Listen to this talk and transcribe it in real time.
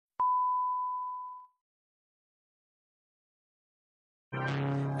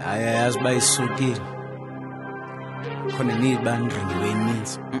Ayazi bayisukile. Khona nibandringi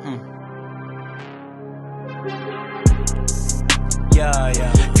weninzi.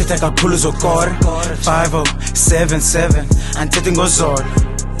 Yeah. Thetha kakhulu Uzokora 5077 andithethi ngozolo.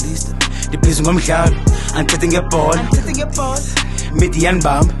 Ndibhizi ngomdlalo andithethi ngebhola. Median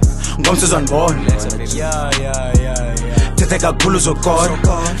bamba ngomsizwa ndibona. Yeah. Thetha kakhulu Uzokora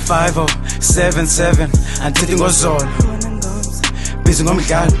 5077 andithethi ngozolo. Busy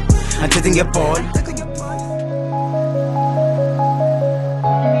ngomdlalo andithethi ngebhola.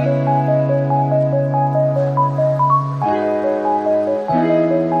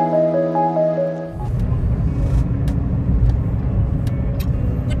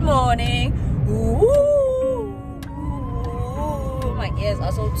 Good morning. Ooh, my ears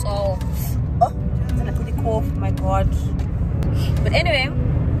are so tall. Oh, it's a pretty cough, my god. But anyway,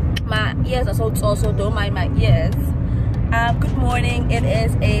 my ears are so tall, so don't mind my ears. Good morning. It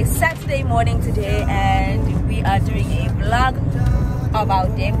is a Saturday morning today, and we are doing a vlog of our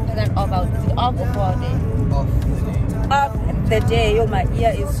day. Of the day. Oh, my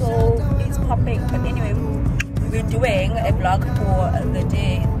ear is it's popping. But anyway, we're doing a vlog for the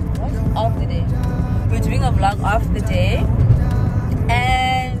day. Of the day. We're doing a vlog of the day.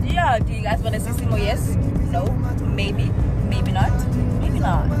 And yeah, do you guys want to see SIMO? Yes? No? Maybe? Maybe not? Maybe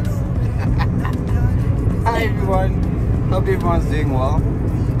not. Hi everyone. Hope everyone's doing well.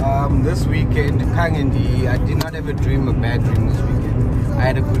 This weekend, I did not have a bad dream this weekend. I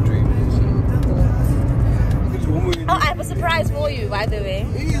had a good dream. Oh, I have a surprise for you, by the way.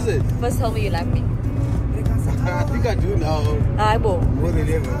 What is it? First tell me you love me. I think I do now. I will. More than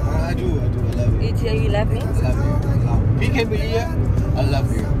ever. I do. I love you. You love me? I love you. PK here, I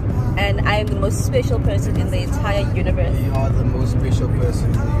love you. And I am the most special person in the entire universe. You are the most special person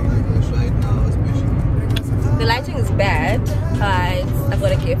in the universe right now, especially. The lighting is bad, but I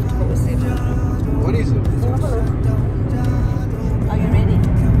got a gift for SIMO. What is it? Are you ready?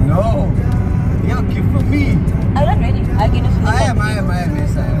 No. Yeah, gift for me. I'm not ready. I'll give it to you. I am.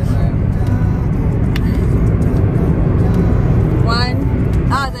 Yes, I am.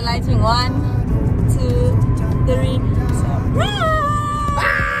 The lighting. 1, 2, 3.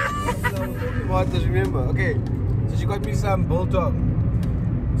 What does remember? Okay, so she got me some biltong.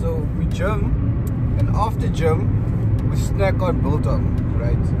 So we gym, and after gym, we snack on biltong,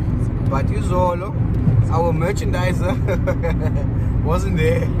 right? But Uzokora, our merchandiser, wasn't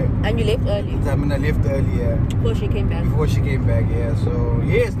there. And you left early? I mean, I left early, yeah. Before she came back? Before she came back, yeah. So,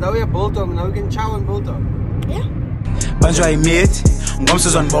 yes, now we have biltong. Now we can chow on biltong. Yeah. Banjwa imithi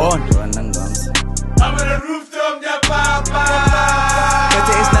ngomsizwa ndibona. I'm on the rooftop, the papa.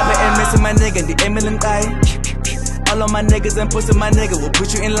 Better it's never end missing my nigga, the Emil and I. All of my niggas and pussy my nigga will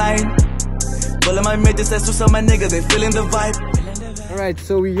put you in line. All of my mates says to some my nigga, they feeling the vibe. Alright,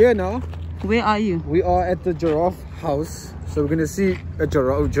 so we're here now. Where are you? We are at the giraffe house. So we're gonna see a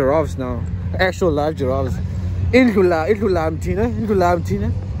giraffes now. Actual live giraffes. Indlula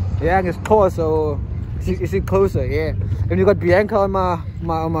Mtina. Yeah, it's close, so it's closer, yeah. And we got Bianca on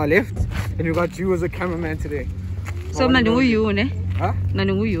my left, and we got you as a cameraman today. So you, ne? Huh?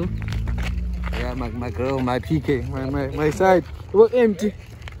 You. Yeah, my girl, my PK, my side. It was empty.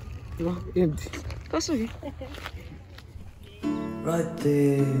 Empty. That's okay. Right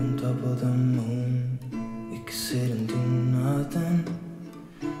there on top of the moon, we could sit and do nothing.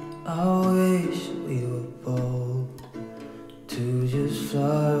 I wish we were bold to just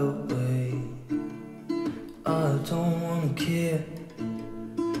fly away. I don't wanna care.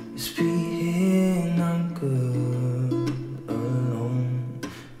 It's being I'm good alone.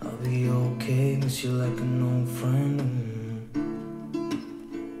 I'll be okay, miss you like an old friend.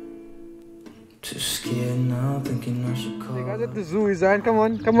 Too scared now, thinking I should call. You guys at the zoo, Izan, come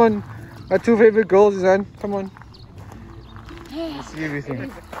on. My 2 favorite girls, Izan, come on. Let's see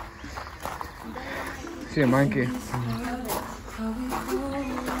everything. See a monkey.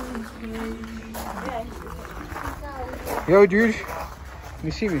 Yo, dude, can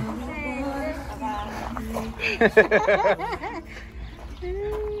you see me?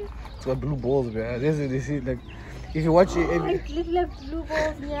 It's got blue balls, man. This is like, if you watch it, Little blue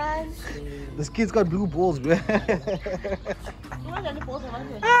balls, yeah. this kid's got blue balls, man.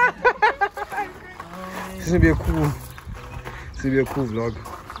 This is gonna be a cool vlog.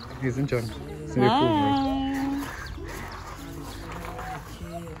 Isn't John? It's gonna be a cool vlog.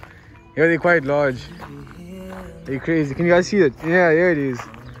 Yeah, they're quite large. They're crazy. Can you guys see it? Yeah, here it is.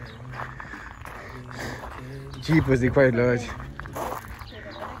 Jeepers, they're quite large.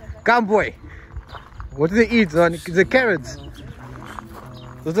 Come, boy. What do they eat, son? Is it carrots?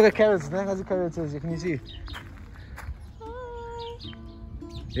 Those are the carrots. How's the carrots? Can you see?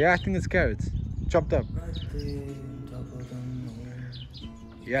 Yeah, I think it's carrots. Chopped up.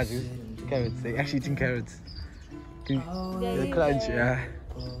 Yeah, dude. Carrots. They're actually eating carrots. The crunch, yeah.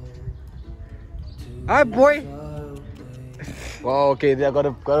 Hi, boy. Wow, okay. I got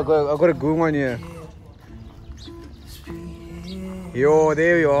a good one here. Yo,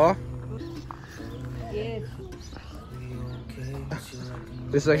 there you are. Yes.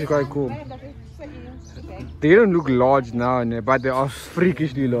 This is actually quite cool. They don't look large now, but they are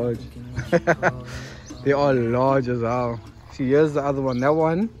freakishly large. They are large as hell. See, here's the other one. That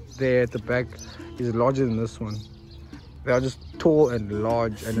one there at the back is larger than this one. They are just tall and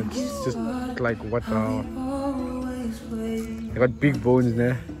large, and it's just like, what the hell? They got big bones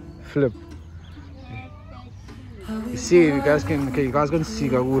there. Flip. You see, you guys can see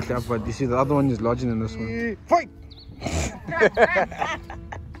Garush, but you see the other one is larger than this one. Fight!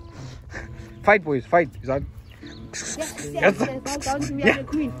 Fight, boys, fight. Is that? Yes.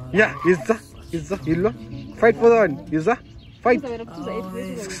 Yeah, is that? Fight for the one. Is that? Fight.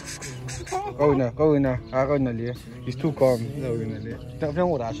 Go now. He's too calm.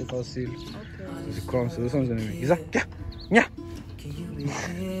 He's calm, so this one's gonna be. Is that? Yeah.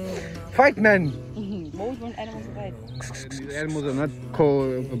 Fight, man. Most animals fight. These animals are not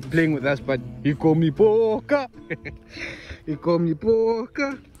playing with us, but he called me poker. He called me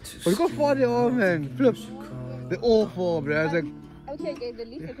poker. But look how far they are, man. Flip. They're all far, bro. I was like, okay, the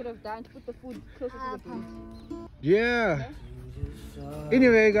least they could have done to put the food closer to the food. yeah.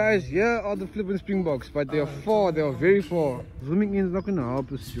 Anyway, guys, here are the flipping springboks, but they are far. They are very far. Zooming in is not gonna help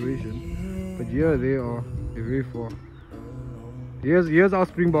the situation, but here they are. They're very far. Here's our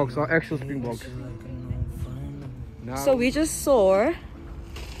springboks, our actual springboks. Now, So we just saw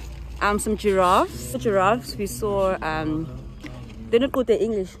some giraffes. We saw they're not called in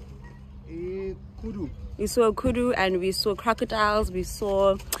English. kudu. We saw a kudu and we saw crocodiles. We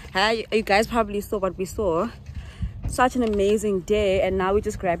saw, you guys probably saw what we saw. Such an amazing day, and now we're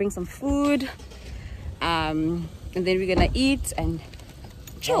just grabbing some food, and then we're gonna eat and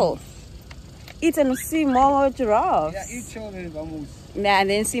chill. Eat and see more giraffes. Yeah, eat, chill, and vamos. Yeah, and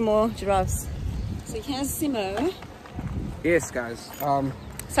then see more giraffes. So here's SIMO. Yes, guys.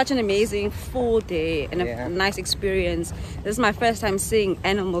 Such an amazing full day and a nice experience. This is my first time seeing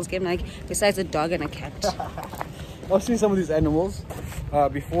animals game, like besides a dog and a cat. I've seen some of these animals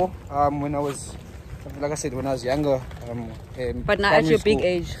before when I was, like I said, when I was younger. But now at your big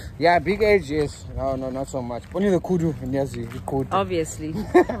age. Yeah, big age, yes. No, not so much. Only the kudu and Yazi, the kudu. Obviously.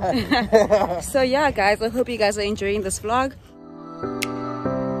 So yeah, guys, I hope you guys are enjoying this vlog.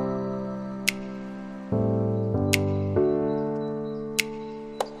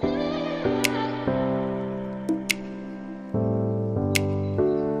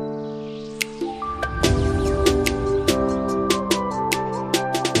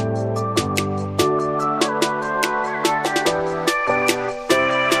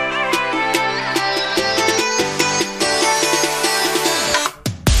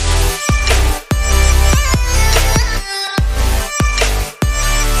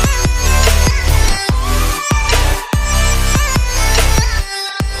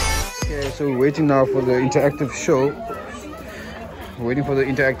 So we're waiting now for the interactive show. We're waiting for the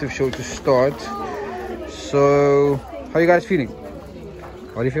interactive show to start. So, how are you guys feeling?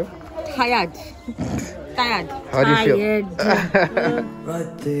 How do you feel? Tired. How do you feel?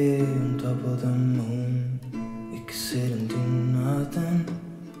 Right there on top of the moon, we could sit and do nothing.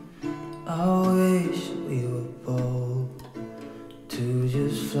 I wish we were bold to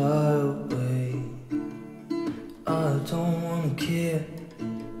just fly away. I don't wanna care.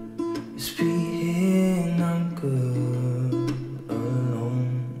 Just be here and I'm good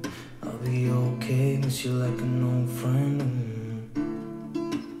alone. I'll be okay, miss you like an old friend.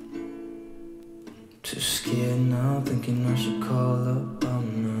 Too scared now, thinking I should call up. I'm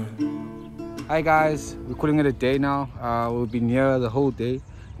not. Hi guys, we're calling it a day now. We've been here the whole day.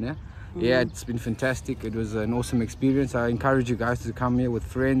 Yeah, it's been fantastic. It was an awesome experience. I encourage you guys to come here with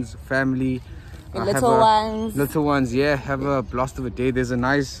friends, family, little ones. Yeah, have a blast of a day. There's a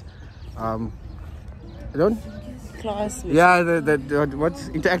nice Class. yeah, what's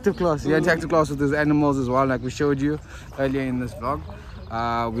interactive class? Yeah, interactive class with those animals as well, like we showed you earlier in this vlog.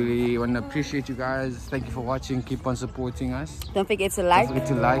 We want to appreciate you guys. Thank you for watching. Keep on supporting us. Don't forget to like. Don't forget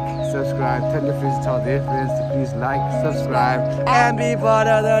to like, subscribe, tell your friends to tell their friends to please like, subscribe, and be part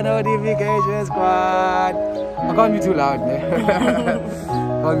of the notification squad. I can't be too loud, man.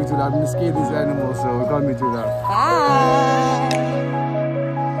 Can't be too loud. I'm gonna scare these animals, so we can't be too loud. Bye.